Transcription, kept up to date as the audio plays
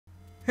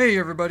Hey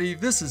everybody,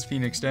 this is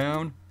Phoenix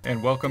Down,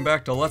 and welcome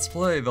back to Let's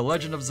Play The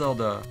Legend of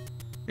Zelda.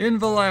 In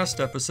the last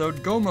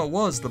episode, Goma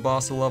was the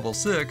boss of level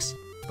 6,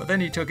 but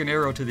then he took an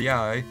arrow to the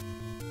eye.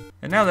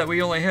 And now that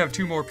we only have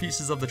 2 more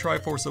pieces of the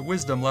Triforce of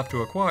Wisdom left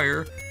to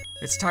acquire,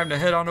 it's time to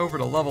head on over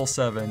to level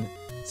 7.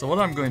 So what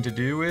I'm going to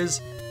do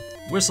is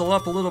whistle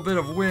up a little bit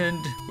of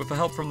wind with the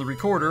help from the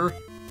recorder,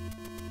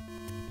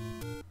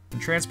 and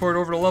transport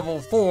over to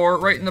level 4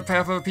 right in the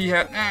path of a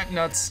P-hat. Ah,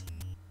 nuts.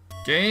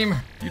 Game,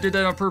 you did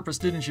that on purpose,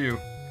 didn't you?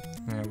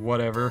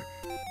 Whatever.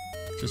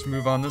 Just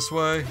move on this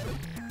way.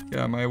 Get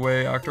out of my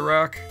way,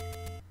 Octorok.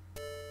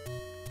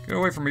 Get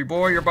away from me,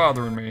 boy, you're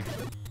bothering me.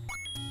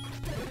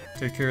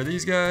 Take care of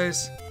these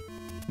guys.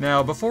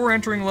 Now, before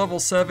entering level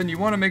 7, you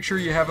want to make sure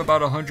you have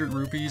about 100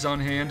 rupees on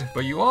hand,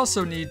 but you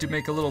also need to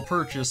make a little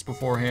purchase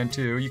beforehand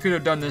too. You could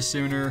have done this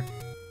sooner,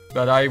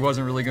 but I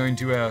wasn't really going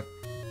to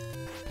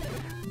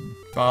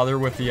bother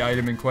with the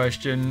item in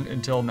question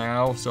until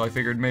now, so I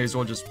figured may as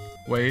well just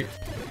wait.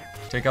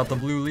 Take out the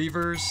blue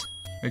levers,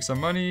 make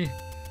some money.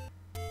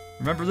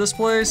 Remember this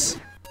place?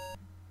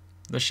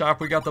 The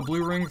shop we got the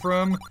blue ring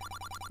from?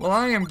 Well,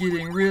 I am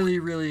getting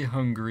really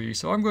hungry,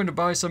 so I'm going to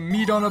buy some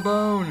meat on a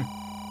bone.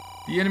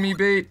 The enemy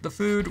bait, the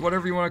food,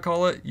 whatever you want to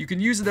call it. You can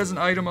use it as an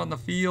item on the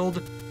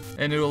field,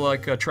 and it'll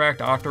like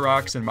attract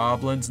Octoroks and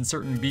Moblins and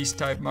certain beast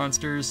type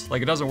monsters.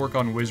 Like it doesn't work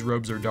on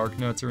Wizrobes or Dark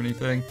Nuts or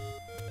anything.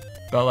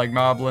 But like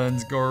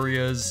Moblins,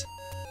 Gorias,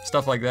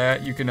 stuff like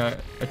that, you can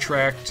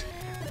attract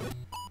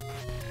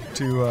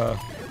to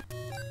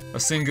a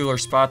singular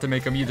spot to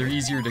make them either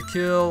easier to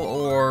kill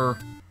or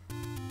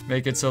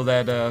make it so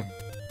that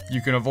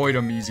you can avoid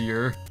them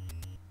easier.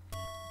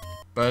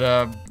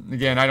 But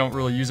again, I don't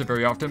really use it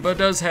very often, but it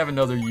does have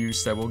another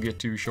use that we'll get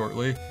to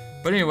shortly.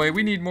 But anyway,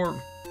 we need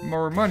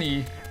more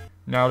money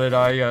now that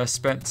I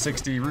spent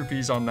 60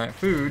 rupees on that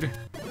food,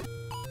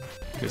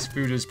 because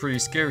food is pretty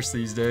scarce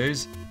these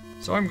days.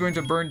 So I'm going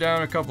to burn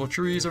down a couple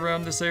trees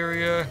around this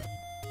area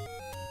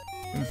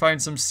and find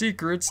some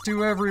secrets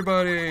to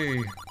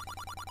everybody.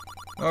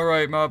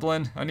 Alright,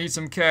 Moblin, I need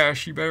some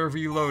cash. You better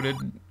be loaded.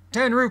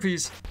 10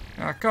 rupees!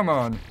 Ah, come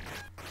on.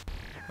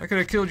 I could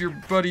have killed your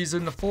buddies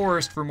in the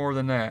forest for more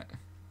than that.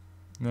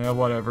 Nah,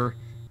 whatever.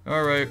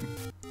 Alright.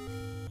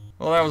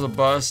 Well, that was a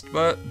bust,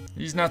 but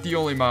he's not the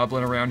only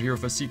Moblin around here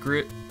with a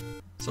secret.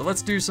 So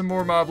let's do some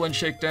more Moblin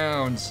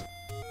shakedowns.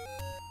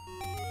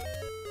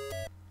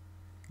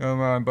 Come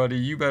on, buddy,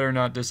 you better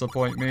not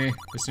disappoint me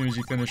as soon as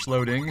you finish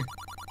loading.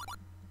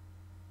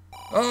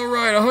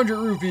 Alright, 100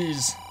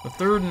 rupees! The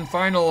third and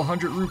final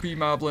 100 rupee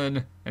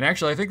Moblin. And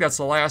actually, I think that's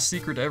the last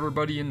secret to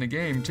everybody in the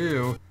game,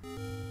 too.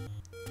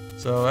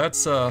 So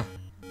that's,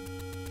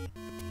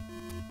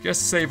 guess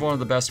save one of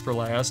the best for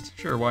last.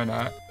 Sure, why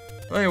not?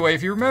 But anyway,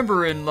 if you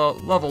remember in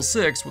level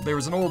 6, there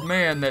was an old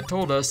man that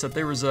told us that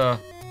there was a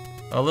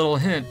little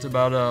hint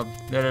about,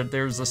 that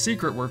there's a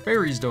secret where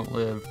fairies don't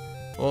live.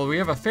 Well, we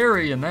have a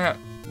fairy in that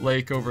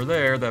lake over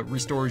there that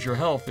restores your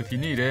health if you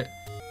need it.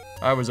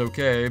 I was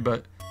okay,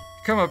 but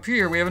come up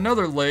here, we have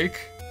another lake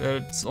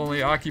that's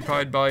only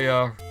occupied by, you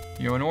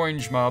know, an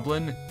orange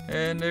Moblin,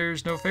 and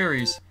there's no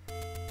fairies.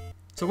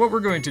 So what we're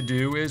going to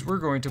do is we're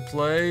going to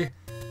play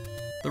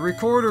the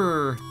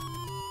recorder.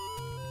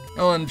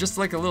 Oh, and just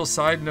like a little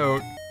side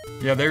note,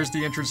 yeah, there's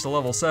the entrance to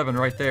level 7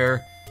 right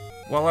there.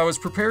 While I was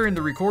preparing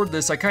to record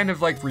this, I kind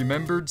of like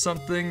remembered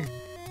something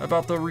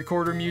about the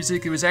recorder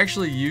music. It was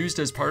actually used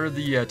as part of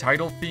the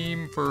title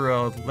theme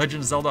for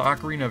Legend of Zelda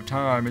Ocarina of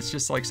Time. It's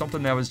just like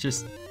something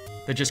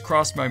that just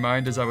crossed my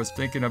mind as I was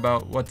thinking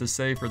about what to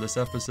say for this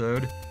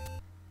episode.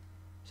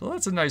 So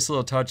that's a nice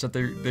little touch that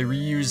they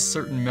reuse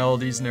certain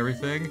melodies and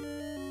everything.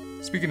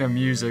 Speaking of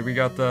music, we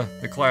got the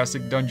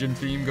classic dungeon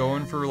theme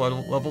going for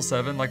level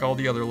 7, like all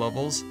the other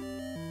levels.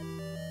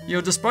 You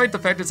know, despite the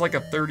fact it's like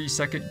a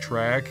 30-second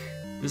track,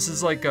 this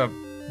is like a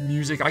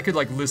music, I could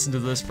like listen to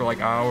this for like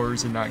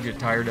hours and not get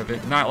tired of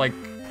it. Not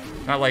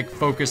like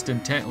focused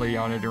intently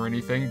on it or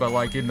anything, but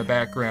like in the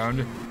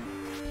background.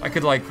 I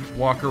could like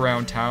walk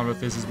around town with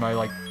this as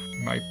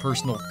my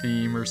personal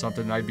theme or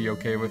something, and I'd be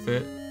okay with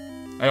it.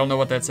 I don't know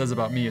what that says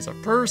about me as a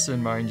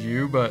person, mind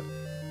you, but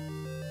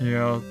you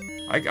know,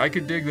 I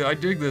could dig that. I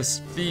dig this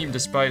theme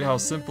despite how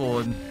simple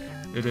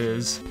it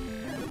is.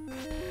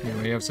 You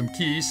know, we have some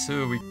keys,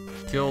 so we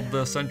killed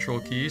the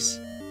central keys.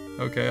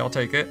 Okay, I'll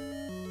take it.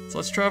 So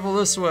let's travel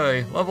this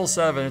way. Level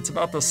 7. It's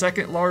about the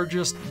second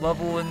largest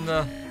level in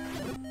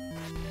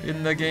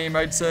the game,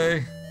 I'd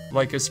say.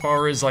 Like as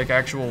far as like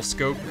actual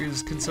scope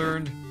is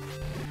concerned.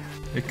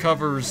 It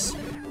covers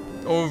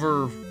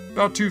over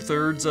about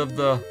 2/3 of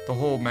the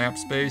whole map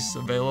space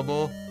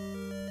available.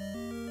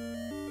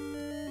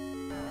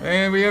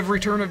 And we have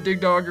Return of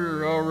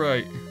Digdogger,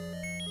 alright.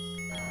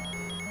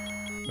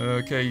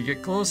 Okay, you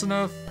get close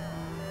enough.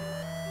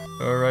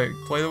 Alright,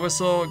 play the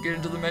whistle, get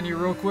into the menu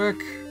real quick.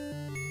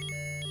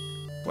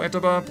 Plant a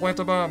bomb, plant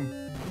a bomb.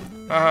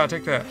 Haha,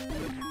 take that.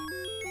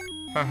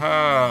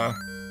 Haha,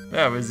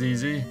 that was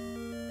easy.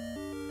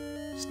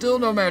 Still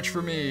no match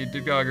for me,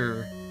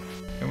 Digdogger.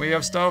 And we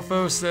have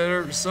Stalfos that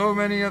are so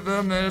many of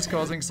them that it's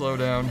causing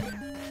slowdown.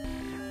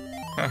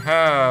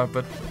 Haha,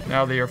 but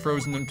now they are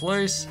frozen in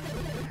place.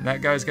 And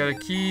that guy's got a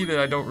key that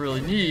I don't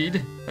really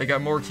need. I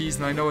got more keys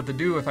than I know what to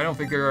do if I don't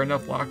think there are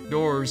enough locked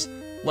doors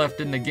left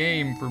in the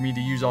game for me to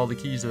use all the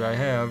keys that I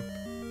have.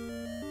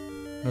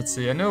 Let's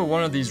see, I know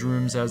one of these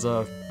rooms has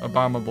a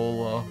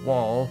bombable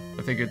wall.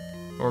 I think it,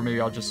 or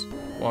maybe I'll just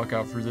walk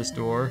out through this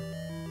door.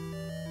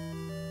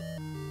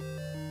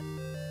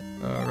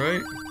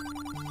 Alright.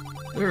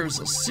 There's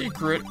a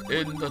secret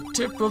in the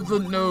tip of the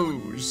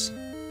nose.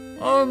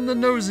 On the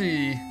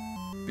nosy.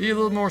 Be a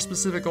little more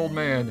specific, old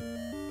man.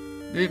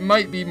 It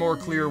might be more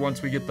clear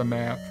once we get the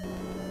map.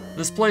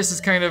 This place is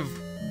kind of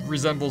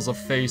resembles a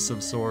face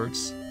of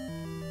sorts.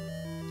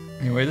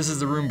 Anyway, this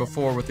is the room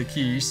before with the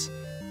keys.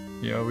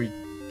 You know, we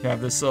have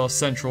this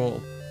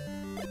central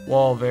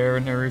wall there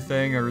and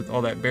everything, or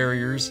all that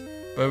barriers.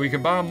 But we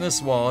can bomb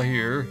this wall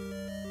here.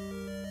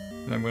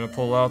 And I'm going to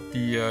pull out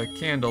the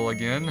candle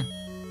again.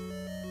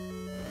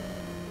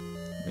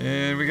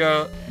 And we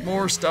got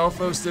more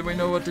Stalfos that we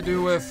know what to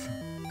do with.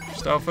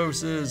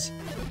 Stalfoses.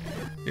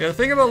 Yeah, the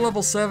thing about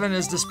level 7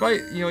 is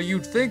despite, you know,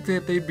 you'd think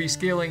that they'd be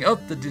scaling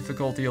up the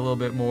difficulty a little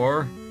bit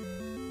more.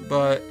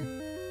 But,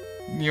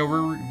 you know,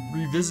 we're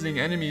revisiting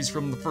enemies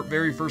from the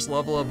very first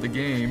level of the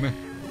game.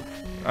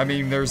 I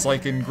mean, there's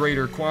like in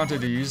greater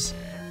quantities.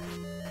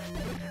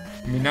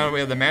 I mean, now that we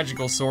have the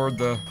magical sword,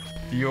 the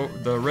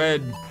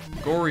red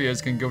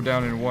Gorias can go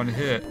down in one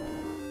hit.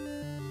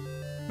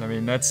 I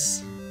mean,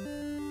 that's,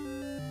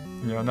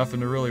 you know, nothing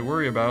to really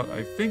worry about.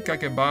 I think I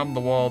can bomb the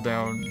wall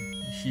down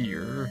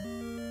here.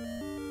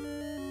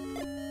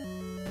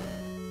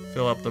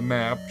 Fill up the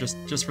map,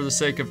 just for the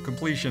sake of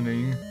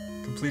completing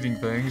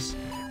things.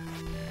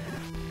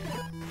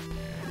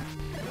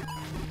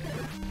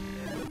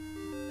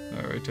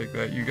 Alright, take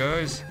that, you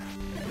guys.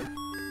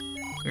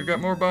 They've got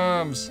more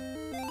bombs.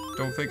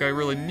 Don't think I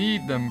really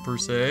need them per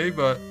se,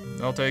 but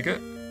I'll take it.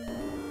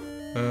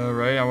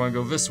 Alright, I want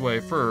to go this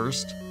way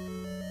first.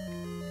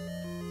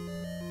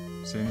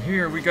 So in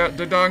here we got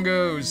the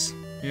dongos.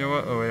 You know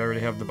what? Oh, I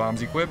already have the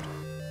bombs equipped.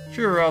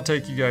 Sure, I'll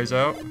take you guys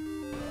out.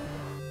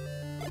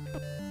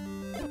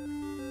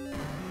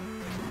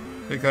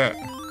 Take that.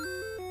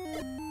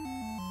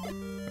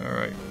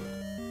 Alright.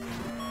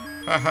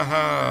 Ha ha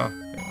ha.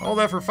 All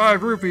that for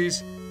 5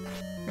 rupees.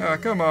 Ah,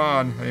 come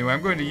on. Anyway,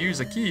 I'm going to use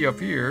a key up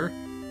here.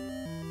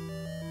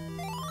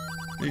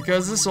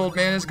 Because this old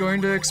man is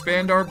going to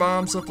expand our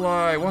bomb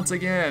supply once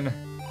again.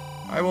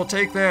 I will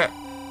take that.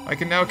 I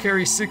can now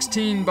carry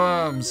 16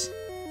 bombs.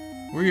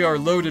 We are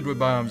loaded with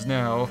bombs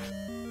now.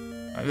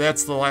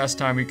 That's the last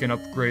time we can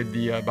upgrade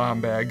the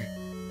bomb bag.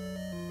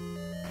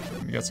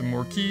 We got some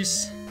more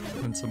keys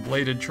and some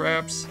bladed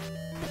traps.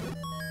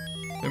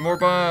 And more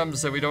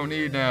bombs that we don't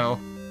need now.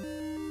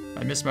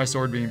 I miss my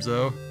sword beams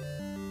though.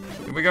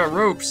 And we got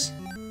ropes.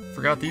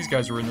 Forgot these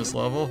guys were in this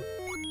level.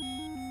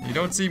 You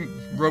don't see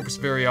ropes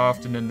very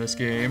often in this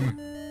game.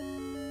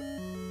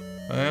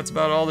 That's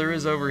about all there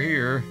is over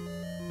here.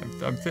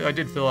 I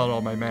did fill out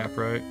all my map,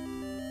 right?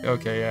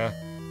 Okay, yeah.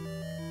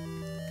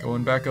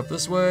 Going back up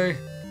this way.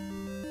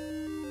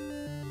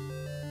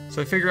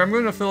 So I figure I'm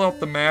going to fill out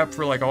the map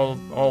for like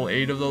all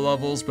 8 of the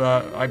levels,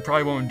 but I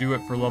probably won't do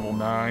it for level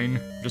 9,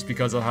 just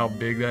because of how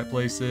big that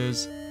place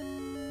is,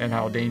 and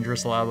how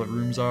dangerous a lot of the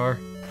rooms are.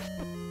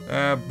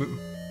 I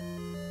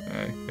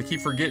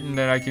keep forgetting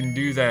that I can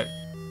do that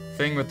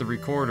thing with the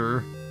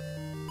recorder,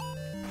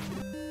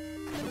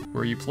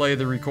 where you play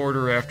the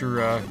recorder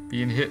after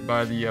being hit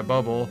by the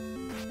bubble,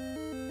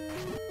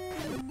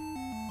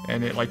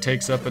 and it like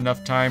takes up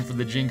enough time for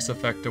the jinx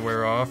effect to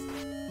wear off.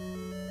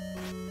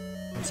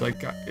 It's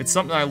like, it's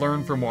something I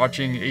learned from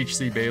watching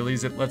H.C.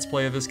 Bailey's Let's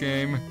Play of this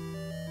game.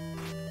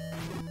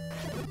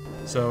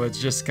 So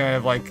it's just kind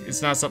of like,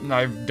 it's not something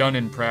I've done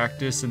in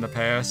practice in the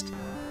past.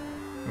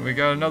 And we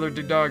got another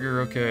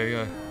Dogger, okay.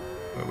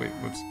 Oh wait,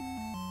 whoops.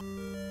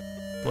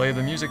 Play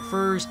the music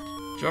first,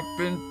 jump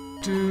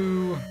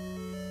into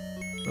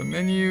the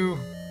menu.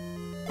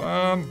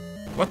 Bomb.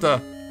 What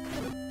the?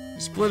 You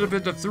split up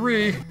into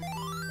 3.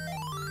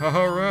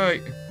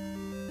 Alright.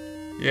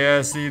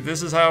 Yeah, see,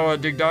 this is how a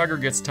Dogger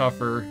gets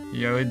tougher.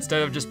 You know,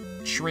 instead of just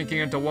shrinking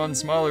into one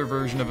smaller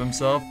version of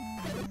himself,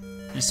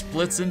 he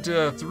splits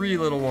into 3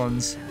 little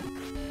ones.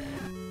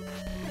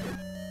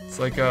 It's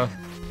like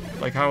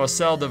how a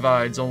cell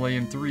divides, only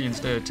in 3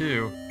 instead of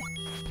 2.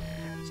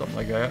 Something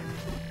like that.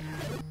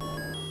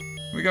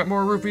 We got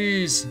more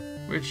rupees,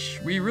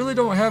 which we really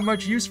don't have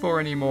much use for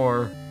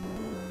anymore.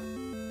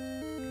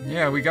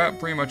 Yeah, we got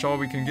pretty much all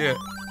we can get.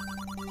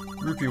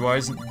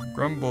 Rupee-wise,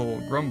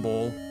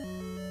 grumble.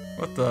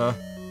 What the?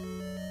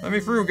 Let me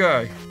through,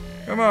 guy.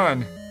 Come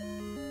on.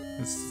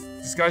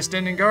 This guy's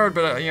standing guard,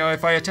 but you know,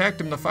 if I attacked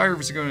him, the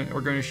fires are going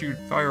to shoot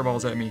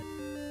fireballs at me.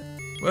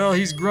 Well,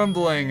 he's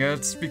grumbling.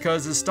 That's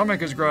because his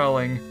stomach is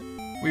growling.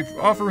 We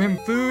offer him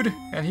food,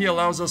 and he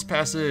allows us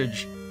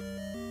passage.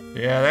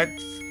 Yeah,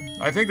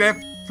 I think that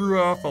threw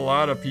off a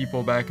lot of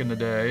people back in the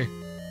day.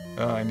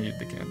 I needed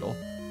the candle.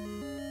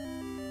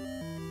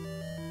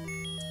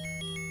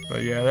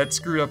 But yeah, that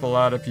screwed up a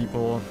lot of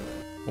people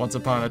once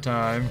upon a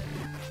time.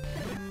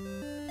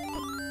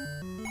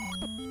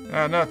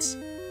 Ah, nuts.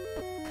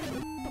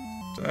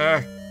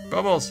 Ah,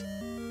 bubbles.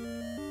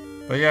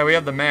 But yeah, we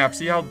have the map.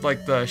 See how,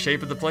 like, the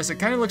shape of the place? It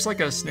kind of looks like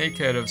a snake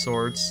head of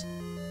sorts.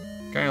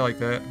 Kind of like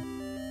that.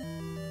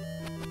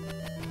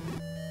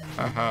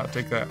 Haha,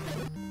 take that.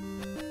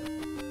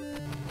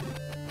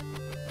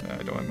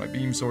 I don't have my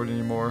beam sword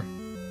anymore.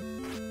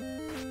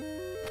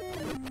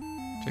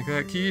 Take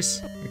that,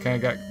 Keys. We kind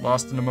of got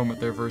lost in a moment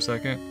there for a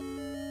second.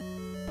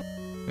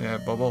 Yeah,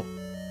 bubble.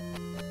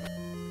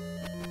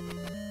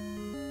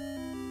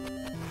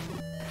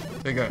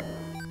 Take that.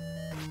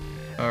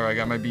 Alright,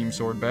 got my beam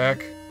sword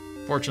back.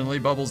 Fortunately,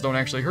 bubbles don't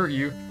actually hurt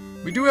you.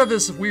 We do have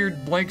this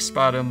weird blank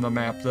spot on the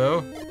map,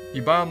 though.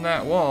 You bomb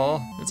that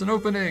wall, it's an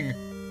opening.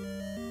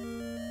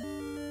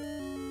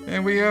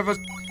 And we have a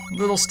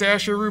little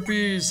stash of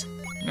rupees.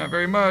 Not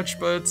very much,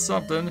 but it's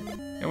something.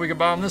 And we can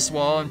bomb this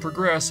wall and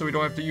progress so we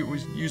don't have to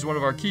use one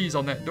of our keys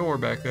on that door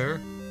back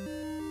there.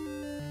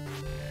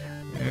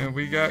 And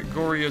we got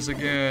Gorias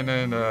again,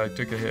 and I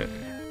took a hit.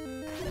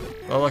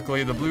 Well,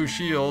 luckily the blue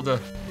shield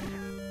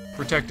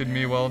protected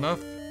me well enough.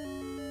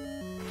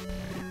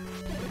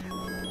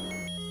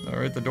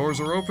 Alright, the doors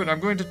are open.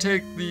 I'm going to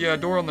take the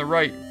door on the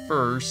right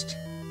first.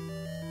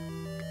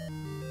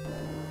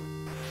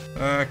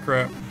 Ah,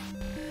 crap.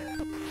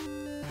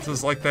 This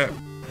is like that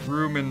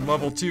room in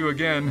level 2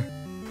 again.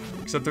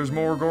 Except there's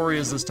more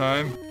Gorias this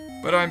time.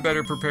 But I'm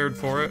better prepared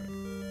for it.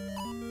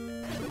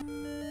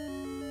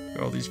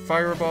 Got all these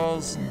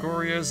fireballs and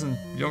Gorias, and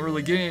you don't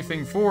really get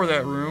anything for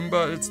that room,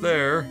 but it's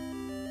there.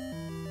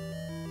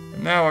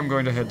 And now I'm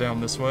going to head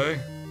down this way.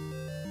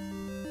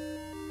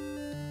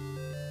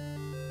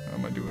 How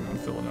am I doing on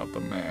filling out the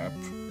map?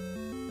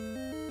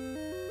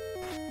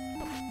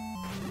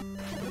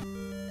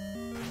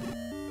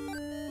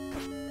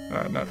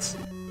 Ah, nuts.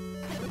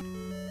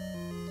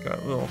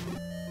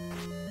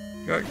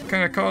 Got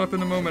kind of caught up in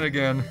the moment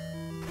again.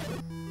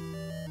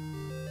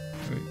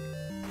 Wait.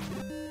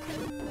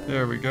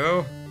 There we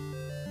go.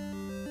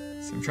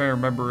 So I'm trying to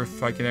remember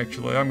if I can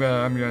actually. I'm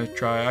gonna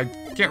try. I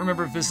can't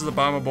remember if this is a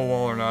bombable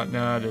wall or not.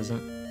 No, it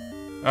isn't.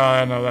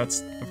 No,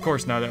 that's of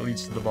course not. That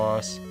leads to the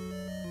boss.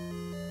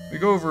 We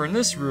go over in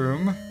this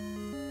room.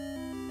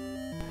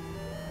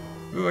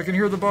 Ooh, I can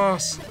hear the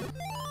boss.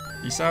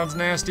 He sounds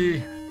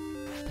nasty.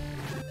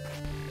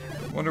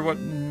 Wonder what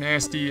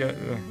nasty. I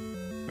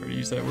already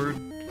used that word.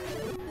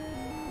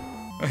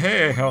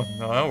 Hey, no,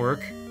 that'll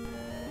work.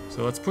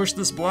 So let's push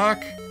this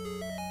block.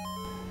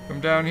 Come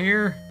down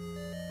here.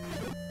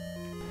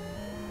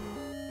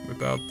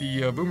 Whip out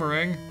the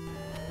boomerang.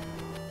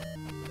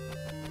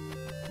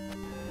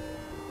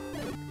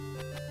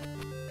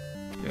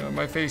 Get out of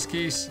my face,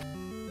 Keys.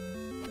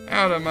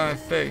 Out of my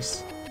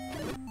face.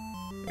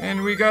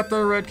 And we got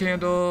the red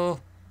candle.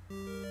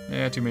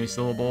 Yeah, too many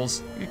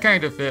syllables. It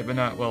kind of fit, but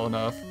not well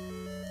enough.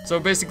 So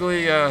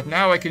basically,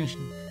 now I can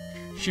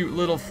shoot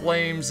little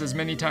flames as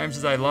many times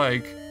as I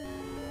like.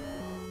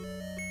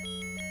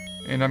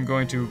 And I'm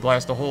going to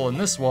blast a hole in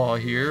this wall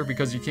here,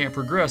 because you can't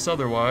progress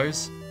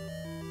otherwise.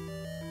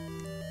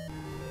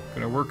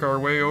 Gonna work our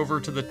way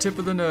over to the tip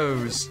of the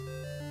nose.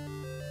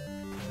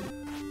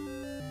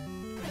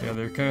 Yeah,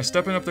 they're kind of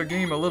stepping up their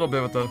game a little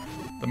bit with the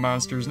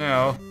monsters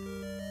now.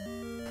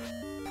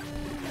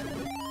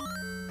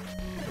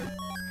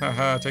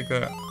 Haha, take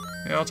that.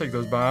 Yeah, I'll take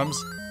those bombs.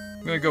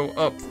 I'm gonna go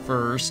up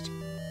first.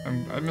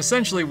 I'm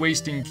essentially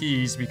wasting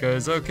keys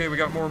because, okay, we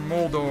got more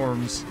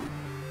Moldorms.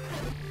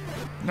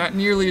 Not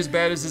nearly as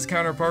bad as his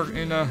counterpart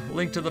in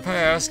Link to the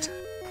Past.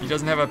 He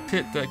doesn't have a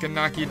pit that can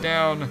knock you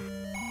down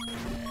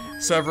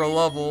several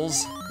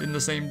levels in the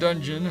same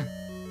dungeon.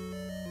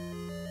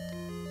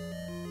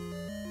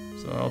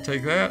 So I'll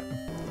take that.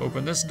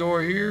 Open this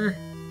door here.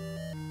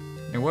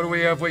 And what do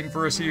we have waiting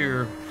for us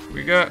here?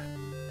 We got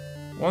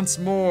once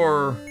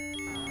more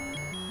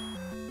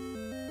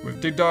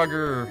with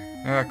Digdogger.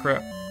 Ah,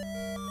 crap.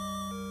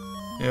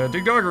 Yeah,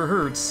 Digdogger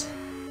hurts.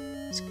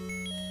 It's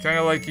kind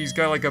of like he's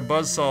got like a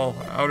buzzsaw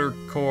outer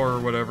core or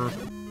whatever.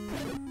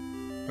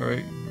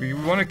 Alright, we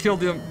want to kill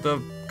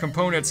the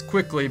components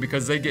quickly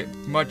because they get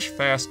much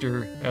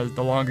faster as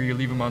the longer you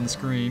leave them on the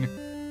screen.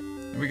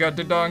 And we got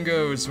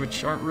Dodongos,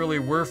 which aren't really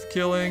worth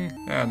killing.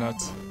 Ah,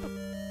 nuts.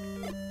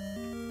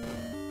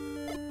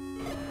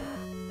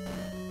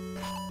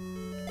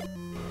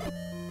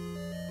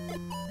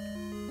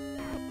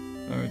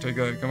 Alright, take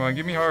that. Come on,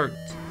 give me heart.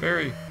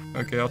 Fairy.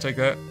 Okay, I'll take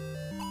that.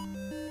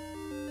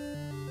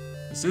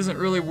 This isn't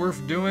really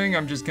worth doing.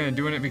 I'm just kind of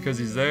doing it because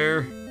he's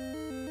there.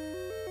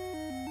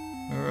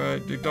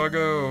 Alright,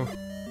 Digdoggo.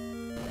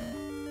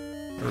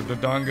 Or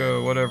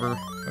Dodongo, whatever.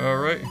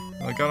 Alright,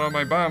 I got all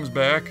my bombs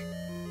back.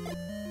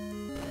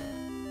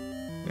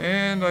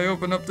 And I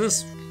open up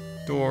this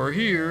door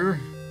here.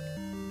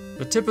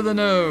 The tip of the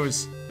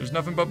nose. There's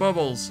nothing but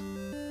bubbles.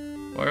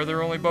 Why are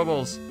there only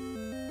bubbles?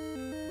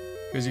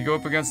 Because you go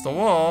up against the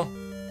wall.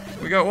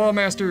 We got wall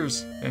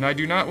masters. And I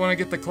do not want to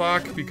get the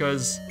clock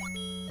because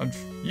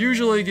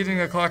usually getting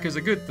the clock is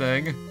a good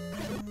thing.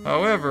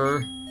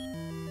 However,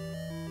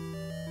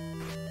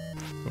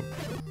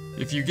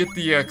 if you get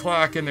the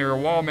clock and there are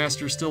wall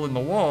masters still in the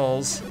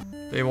walls,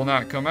 they will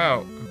not come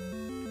out.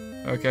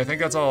 Okay, I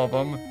think that's all of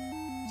them.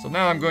 So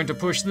now I'm going to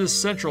push this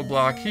central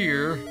block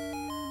here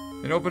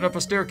and open up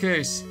a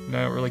staircase. And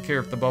I don't really care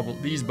if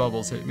these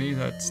bubbles hit me.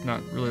 That's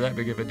not really that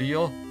big of a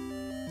deal.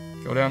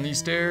 Go down these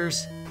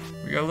stairs.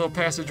 We got a little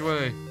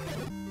passageway.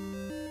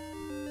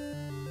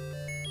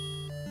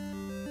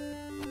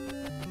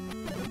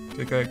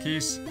 Take that,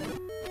 Keys.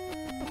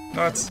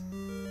 Nuts.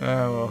 Oh,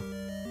 well.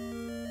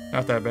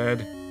 Not that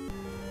bad.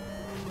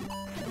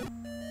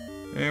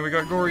 And we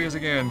got Gorias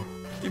again.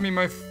 Give me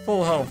my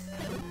full health.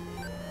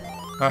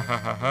 Ha ha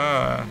ha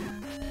ha.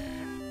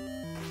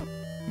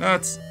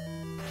 Nuts.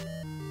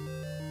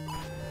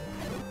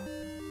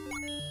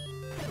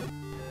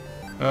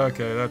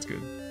 Okay, that's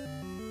good.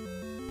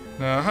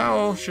 Now,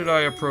 how should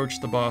I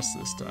approach the boss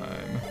this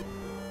time?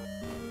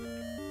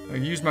 I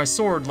used my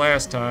sword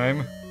last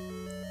time.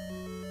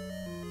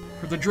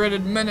 For the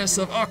dreaded menace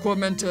of Aqua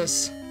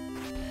Mentis.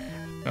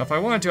 Now, if I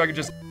wanted to, I could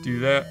just do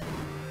that.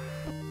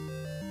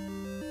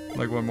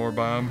 Like one more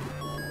bomb.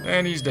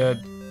 And he's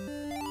dead.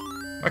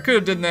 I could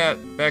have done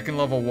that back in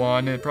level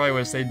 1. It probably would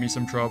have saved me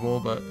some trouble,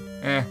 but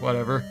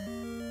whatever.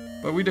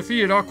 But we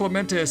defeated Aqua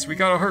Mentis. We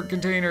got a heart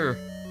container.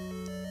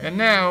 And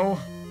now,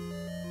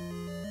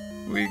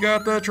 we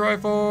got the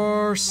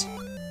Triforce.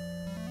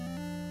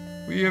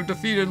 We have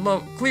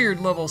cleared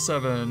level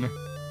 7.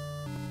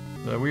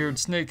 The weird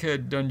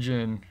snakehead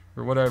dungeon,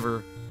 or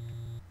whatever.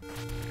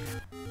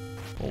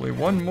 Only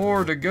one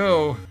more to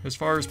go as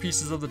far as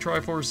pieces of the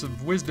Triforce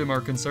of Wisdom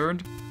are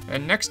concerned.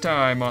 And next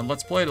time on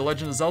Let's Play The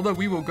Legend of Zelda,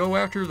 we will go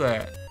after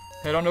that.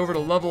 Head on over to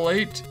level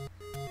 8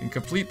 and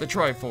complete the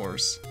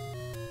Triforce.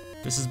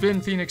 This has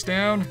been Phoenix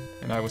Down,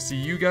 and I will see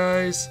you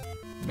guys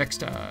next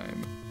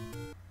time.